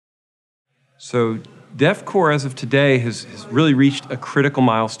So DefCore, as of today, has really reached a critical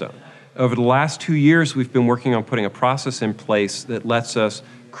milestone. Over the last 2 years, we've been working on putting a process in place that lets us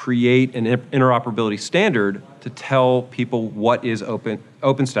create an interoperability standard to tell people what is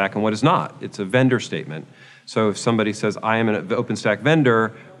OpenStack and what is not. It's a vendor statement. So if somebody says, I am an OpenStack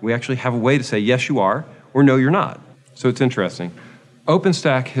vendor, we actually have a way to say, yes, you are, or no, you're not. So it's interesting.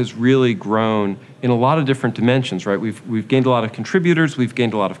 OpenStack has really grown in a lot of different dimensions, right? We've gained a lot of contributors, we've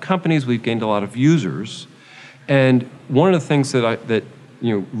gained a lot of companies, we've gained a lot of users. And one of the things that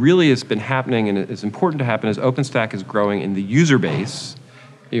really has been happening and is important to happen is OpenStack is growing in the user base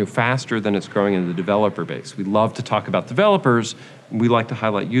faster than it's growing in the developer base. We love to talk about developers, we like to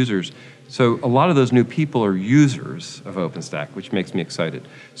highlight users. So a lot of those new people are users of OpenStack, which makes me excited.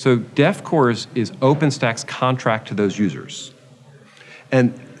 So DefCore is OpenStack's contract to those users.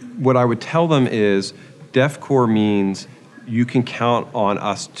 And what I would tell them is DefCore means you can count on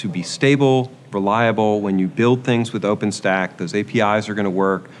us to be stable, reliable. When you build things with OpenStack, those APIs are going to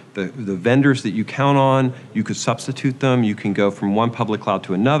work. The vendors that you count on, you could substitute them. You can go from one public cloud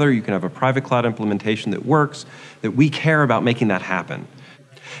to another. You can have a private cloud implementation that works, that we care about making that happen.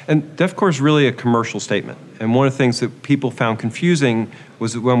 And DefCore is really a commercial statement. And one of the things that people found confusing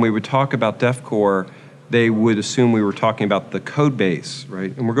was that when we would talk about DefCore, they would assume we were talking about the code base,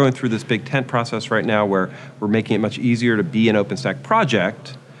 right? And we're going through this big tent process right now where we're making it much easier to be an OpenStack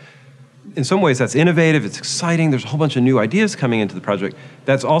project. In some ways, that's innovative, it's exciting, there's a whole bunch of new ideas coming into the project.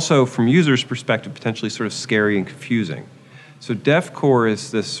 That's also, from users' perspective, potentially sort of scary and confusing. So DefCore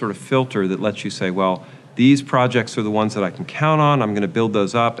is this sort of filter that lets you say, well, these projects are the ones that I can count on, I'm going to build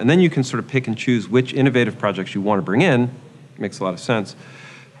those up, and then you can sort of pick and choose which innovative projects you want to bring in. Makes a lot of sense.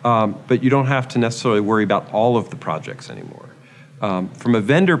 But you don't have to necessarily worry about all of the projects anymore. From a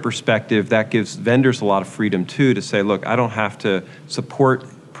vendor perspective, that gives vendors a lot of freedom too to say, look, I don't have to support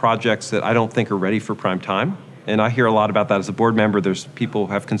projects that I don't think are ready for prime time. And I hear a lot about that as a board member. There's people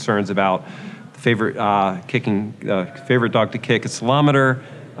who have concerns about favorite dog to kick, a Salameter.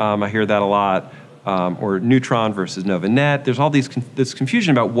 I hear that a lot. Or Neutron versus NovaNet. There's all this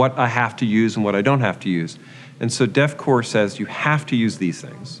confusion about what I have to use and what I don't have to use. And so DefCore says you have to use these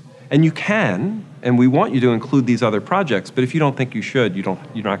things. And you can, and we want you to include these other projects, but if you don't think you should, you're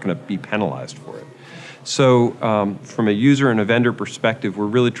not going to be penalized for it. So from a user and a vendor perspective, we're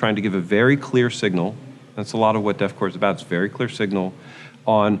really trying to give a very clear signal. That's a lot of what DefCore is about. It's a very clear signal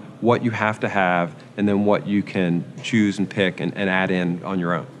on what you have to have and then what you can choose and pick and add in on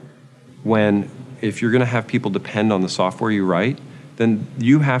your own. If you're going to have people depend on the software you write, then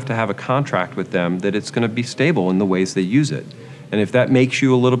you have to have a contract with them that it's going to be stable in the ways they use it. And if that makes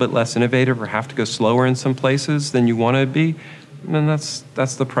you a little bit less innovative or have to go slower in some places than you want to be, then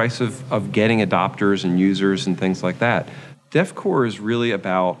that's the price of getting adopters and users and things like that. DefCore is really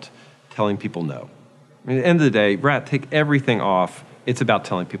about telling people no. I mean, at the end of the day, Rat, take everything off. It's about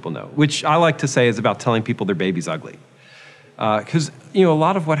telling people no, which I like to say is about telling people their baby's ugly. Because a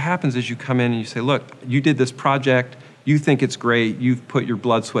lot of what happens is you come in and you say, look, you did this project, you think it's great, you've put your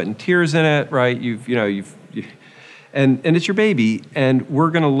blood, sweat, and tears in it, right? And it's your baby, and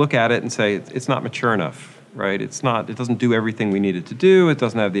we're going to look at it and say it's not mature enough, right? It doesn't do everything we need it to do. It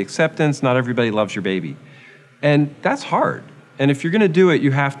doesn't have the acceptance. Not everybody loves your baby, and that's hard. And if you're going to do it,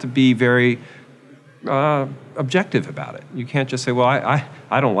 you have to be very objective about it. You can't just say, well,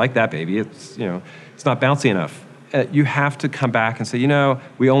 I don't like that baby. It's not bouncy enough. You have to come back and say,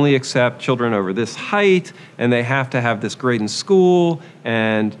 we only accept children over this height, and they have to have this grade in school,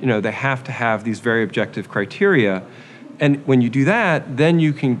 and they have to have these very objective criteria. And when you do that, then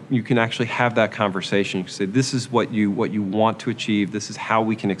you can actually have that conversation. You can say, this is what you want to achieve. This is how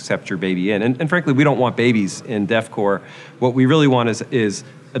we can accept your baby in. And frankly, we don't want babies in DefCore. What we really want is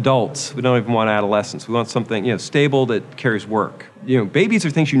adults. We don't even want adolescents. We want something stable that carries work. Babies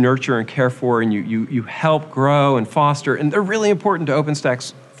are things you nurture and care for, and you help grow and foster, and they're really important to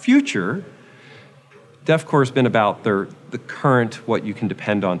OpenStack's future. DefCore has been about the current, what you can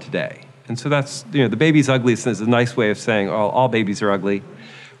depend on today. And so that's, the baby's ugly is a nice way of saying, oh, all babies are ugly.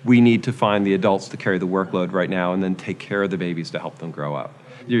 We need to find the adults to carry the workload right now and then take care of the babies to help them grow up.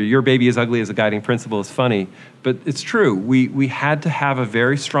 Your baby is ugly as a guiding principle is funny, but it's true. We had to have a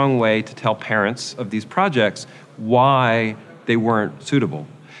very strong way to tell parents of these projects why they weren't suitable.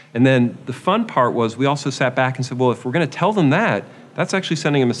 And then the fun part was we also sat back and said, well, if we're going to tell them that, that's actually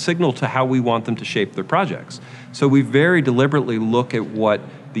sending them a signal to how we want them to shape their projects. So we very deliberately look at what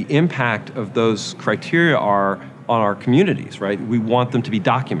the impact of those criteria are our communities, right? We want them to be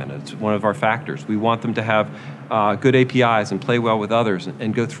documented. It's one of our factors. We want them to have good APIs and play well with others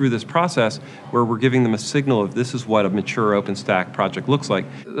and go through this process where we're giving them a signal of this is what a mature OpenStack project looks like.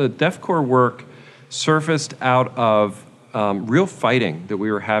 The DefCore work surfaced out of real fighting that we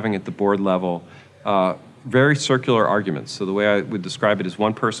were having at the board level, very circular arguments. So the way I would describe it is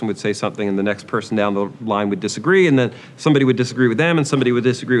one person would say something and the next person down the line would disagree, and then somebody would disagree with them and somebody would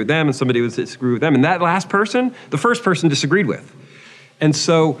disagree with them and somebody would disagree with them. And that last person, the first person disagreed with. And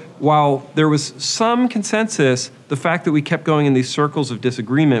so while there was some consensus, the fact that we kept going in these circles of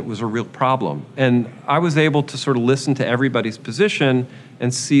disagreement was a real problem. And I was able to sort of listen to everybody's position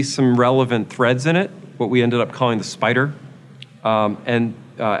and see some relevant threads in it, what we ended up calling the spider.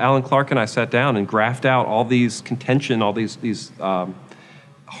 Alan Clark and I sat down and graphed out all these contention, all these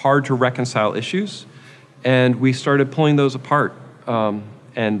hard to reconcile issues, and we started pulling those apart.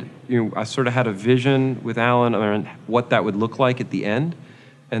 I sort of had a vision with Alan on what that would look like at the end,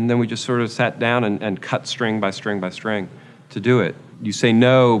 and then we just sort of sat down and cut string by string by string to do it. You say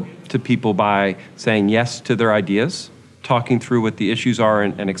no to people by saying yes to their ideas, talking through what the issues are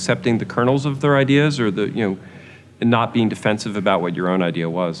and accepting the kernels of their ideas, or and not being defensive about what your own idea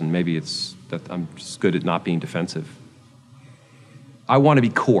was. And maybe it's that I'm just good at not being defensive. I want to be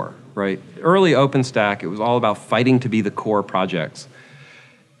core, right? Early OpenStack, it was all about fighting to be the core projects.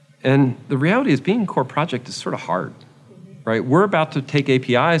 And the reality is being a core project is sort of hard, right? We're about to take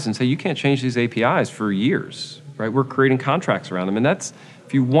APIs and say, you can't change these APIs for years, right? We're creating contracts around them. And that's,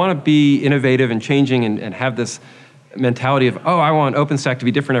 if you want to be innovative and changing and have this mentality of, oh, I want OpenStack to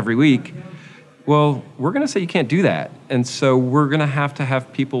be different every week, well, we're going to say you can't do that. And so we're going to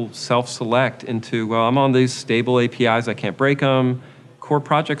have people self-select into, well, I'm on these stable APIs, I can't break them. Core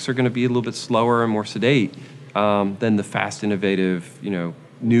projects are going to be a little bit slower and more sedate than the fast, innovative,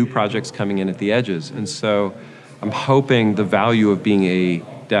 new projects coming in at the edges. And so I'm hoping the value of being a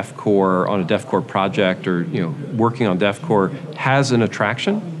DefCore on a DefCore project or working on DefCore has an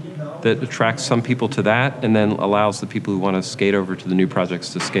attraction that attracts some people to that and then allows the people who want to skate over to the new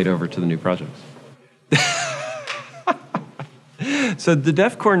projects to skate over to the new projects. So the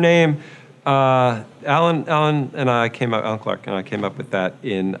DefCore name, Alan Clark and I came up with that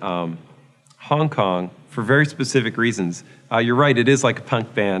in Hong Kong for very specific reasons. You're right, it is like a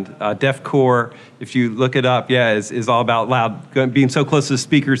punk band. DefCore, if you look it up, is all about loud, being so close to the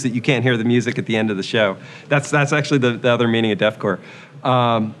speakers that you can't hear the music at the end of the show. That's actually the other meaning of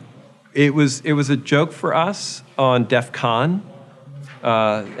DefCore. It was a joke for us on DEF CON,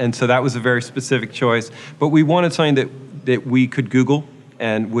 and so that was a very specific choice. But we wanted something that we could Google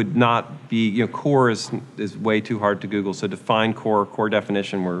and would not be, core is way too hard to Google. So define core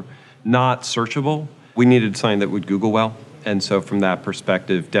definition were not searchable. We needed something that would Google well. And so from that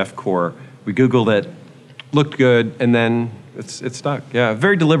perspective, DefCore, we Googled it, looked good, and then it stuck. Yeah, a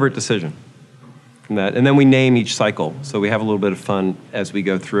very deliberate decision from that. And then we name each cycle. So we have a little bit of fun as we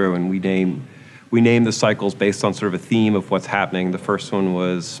go through, and we name the cycles based on sort of a theme of what's happening. The first one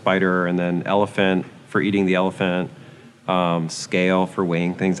was spider, and then elephant for eating the elephant, scale for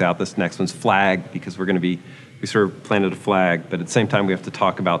weighing things out. This next one's flag, because we sort of planted a flag, but at the same time we have to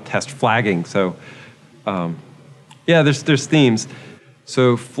talk about test flagging. So there's themes.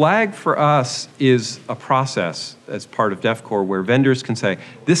 So flag for us is a process as part of DefCore where vendors can say,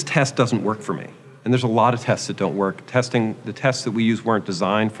 this test doesn't work for me. And there's a lot of tests that don't work. The tests that we use weren't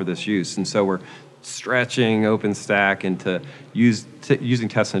designed for this use. And so we're stretching OpenStack into using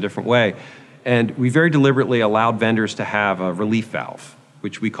tests in a different way. And we very deliberately allowed vendors to have a relief valve,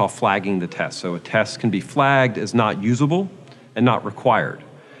 which we call flagging the test. So a test can be flagged as not usable and not required.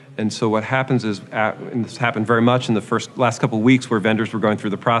 And so what happens is, and this happened very much in the last couple of weeks where vendors were going through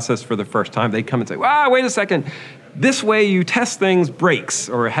the process for the first time, they'd come and say, wow, wait a second, this way you test things breaks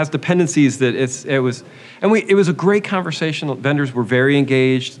or it has dependencies that it was a great conversation. Vendors were very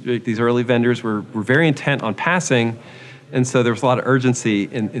engaged. These early vendors were very intent on passing. And so there was a lot of urgency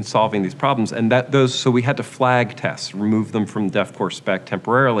in solving these problems. And so we had to flag tests, remove them from DefCore spec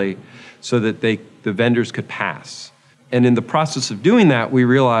temporarily so that the vendors could pass. And in the process of doing that, we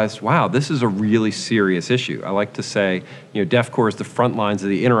realized, wow, this is a really serious issue. I like to say, DefCore is the front lines of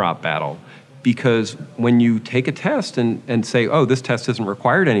the interop battle, because when you take a test and say, oh, this test isn't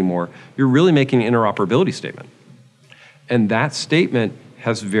required anymore, you're really making an interoperability statement. And that statement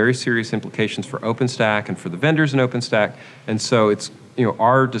has very serious implications for OpenStack and for the vendors in OpenStack. And so it's,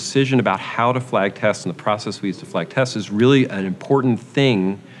 our decision about how to flag tests and the process we use to flag tests is really an important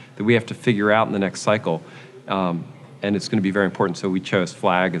thing that we have to figure out in the next cycle. And it's going to be very important. So we chose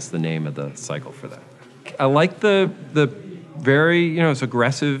flag as the name of the cycle for that. I like the very, it's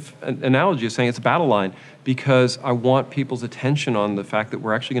aggressive analogy of saying it's a battle line, because I want people's attention on the fact that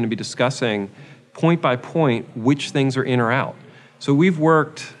we're actually going to be discussing point by point which things are in or out. So we've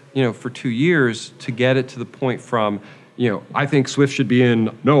worked, for 2 years to get it to the point from, I think Swift should be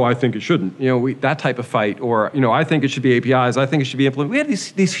in, no, I think it shouldn't. That type of fight, or, I think it should be APIs, I think it should be implemented. We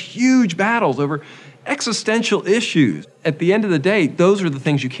had these huge battles over existential issues. At the end of the day, those are the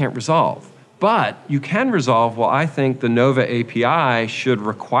things you can't resolve. But you can resolve, well, I think the Nova API should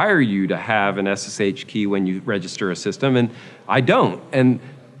require you to have an SSH key when you register a system, and I don't. And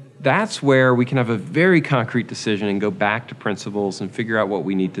that's where we can have a very concrete decision and go back to principles and figure out what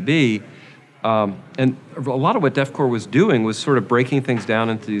we need to be. And a lot of what DefCore was doing was sort of breaking things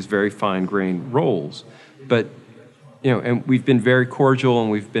down into these very fine-grained roles. But and we've been very cordial, and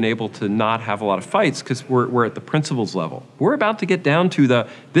we've been able to not have a lot of fights because we're at the principles level. We're about to get down to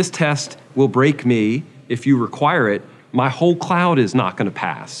this test will break me if you require it. My whole cloud is not going to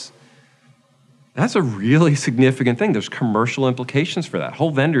pass. That's a really significant thing. There's commercial implications for that.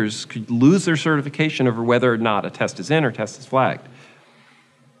 Whole vendors could lose their certification over whether or not a test is in or test is flagged.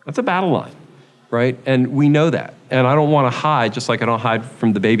 That's a battle line, right? And we know that. And I don't want to hide, just like I don't hide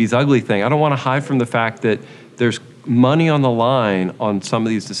from the baby's ugly thing. I don't want to hide from the fact that there's money on the line on some of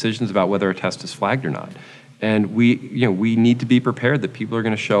these decisions about whether a test is flagged or not. And we need to be prepared that people are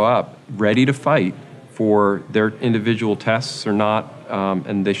going to show up ready to fight for their individual tests or not,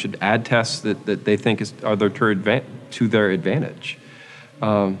 and they should add tests that they think are to their advantage.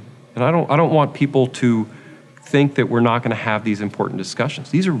 And I don't want people to think that we're not going to have these important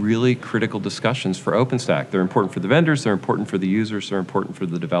discussions. These are really critical discussions for OpenStack. They're important for the vendors, they're important for the users, they're important for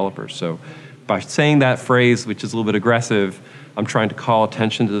the developers. So by saying that phrase, which is a little bit aggressive, I'm trying to call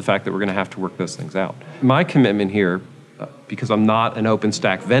attention to the fact that we're going to have to work those things out. My commitment here, because I'm not an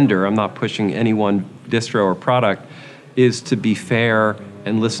OpenStack vendor, I'm not pushing any one distro or product, is to be fair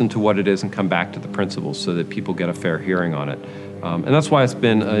and listen to what it is and come back to the principles so that people get a fair hearing on it. And that's why it's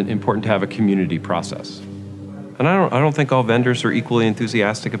been important to have a community process. And I don't think all vendors are equally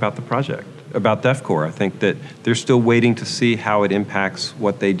enthusiastic about the project, about DefCore. I think that they're still waiting to see how it impacts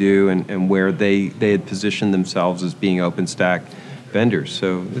what they do and where they had positioned themselves as being OpenStack vendors.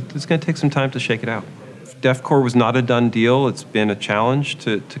 So it's going to take some time to shake it out. DefCore was not a done deal. It's been a challenge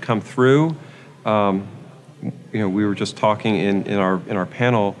to come through. We were just talking in our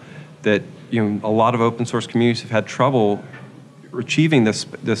panel that a lot of open source communities have had trouble achieving this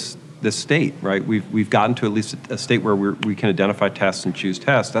state, right? We've gotten to at least a state where we can identify tests and choose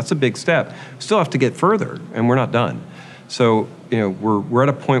tests. That's a big step. We still have to get further, and we're not done. So we're at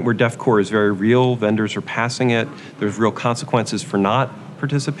a point where DefCore is very real. Vendors are passing it. There's real consequences for not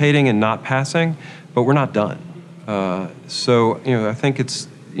participating and not passing, but we're not done. So I think it's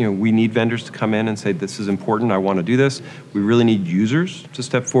we need vendors to come in and say, this is important, I want to do this. We really need users to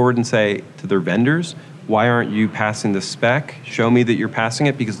step forward and say to their vendors, why aren't you passing the spec? Show me that you're passing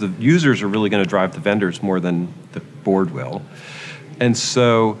it, because the users are really going to drive the vendors more than the board will. And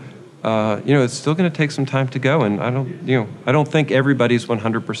so, it's still going to take some time to go, and I don't think everybody's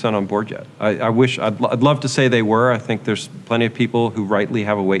 100% on board yet. I'd love to say they were. I think there's plenty of people who rightly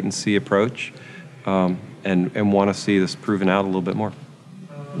have a wait and see approach, and want to see this proven out a little bit more.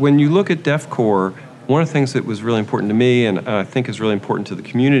 When you look at DefCore, one of the things that was really important to me, and I think is really important to the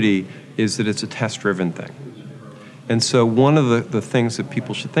community, is that it's a test-driven thing. And so one of the things that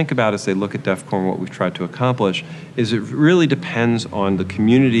people should think about as they look at DefCore and what we've tried to accomplish is it really depends on the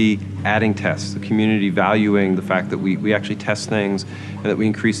community adding tests, the community valuing the fact that we actually test things and that we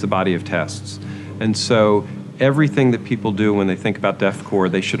increase the body of tests. And so everything that people do when they think about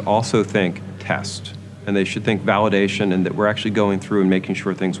DefCore, they should also think test. And they should think validation, and that we're actually going through and making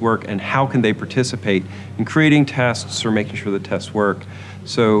sure things work, and how can they participate in creating tests or making sure the tests work.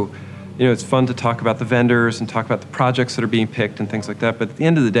 So it's fun to talk about the vendors and talk about the projects that are being picked and things like that, but at the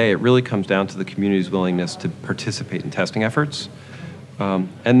end of the day, it really comes down to the community's willingness to participate in testing efforts.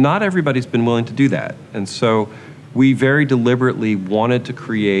 And not everybody's been willing to do that. And so we very deliberately wanted to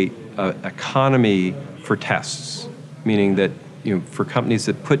create an economy for tests, meaning that for companies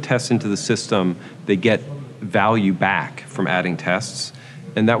that put tests into the system, they get value back from adding tests.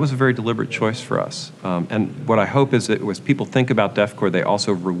 And that was a very deliberate choice for us. And what I hope is that as people think about DefCore, they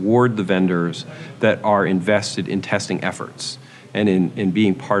also reward the vendors that are invested in testing efforts and in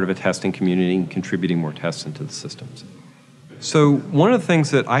being part of a testing community and contributing more tests into the systems. So one of the things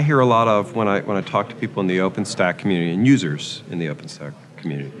that I hear a lot of when I talk to people in the OpenStack community and users in the OpenStack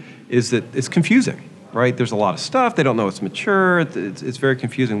community is that it's confusing. Right? There's a lot of stuff. They don't know it's mature. It's very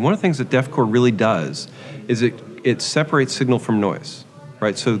confusing. One of the things that DefCore really does is it separates signal from noise.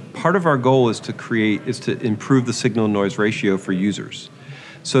 right? So part of our goal is to improve the signal-to-noise ratio for users,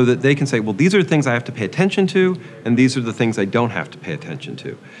 so that they can say, well, these are the things I have to pay attention to, and these are the things I don't have to pay attention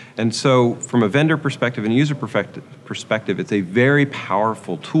to. And so from a vendor perspective and user perspective, it's a very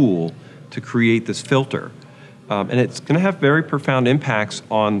powerful tool to create this filter. And it's going to have very profound impacts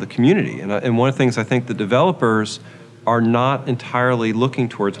on the community. And one of the things I think the developers are not entirely looking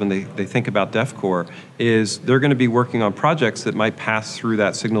towards when they think about DefCore is they're going to be working on projects that might pass through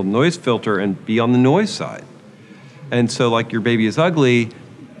that signal-to-noise filter and be on the noise side. And so like Your Baby is Ugly,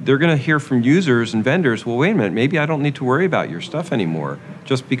 they're going to hear from users and vendors, well, wait a minute, maybe I don't need to worry about your stuff anymore.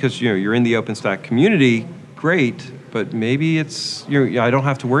 Just because you're in the OpenStack community, great, but maybe it's I don't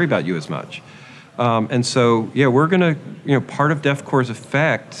have to worry about you as much. And so, yeah, we're going to, part of DefCore's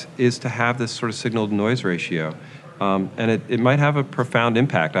effect is to have this sort of signal-to-noise ratio. And it might have a profound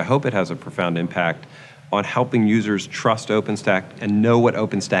impact. I hope it has a profound impact on helping users trust OpenStack and know what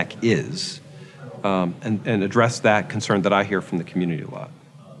OpenStack is, and address that concern that I hear from the community a lot.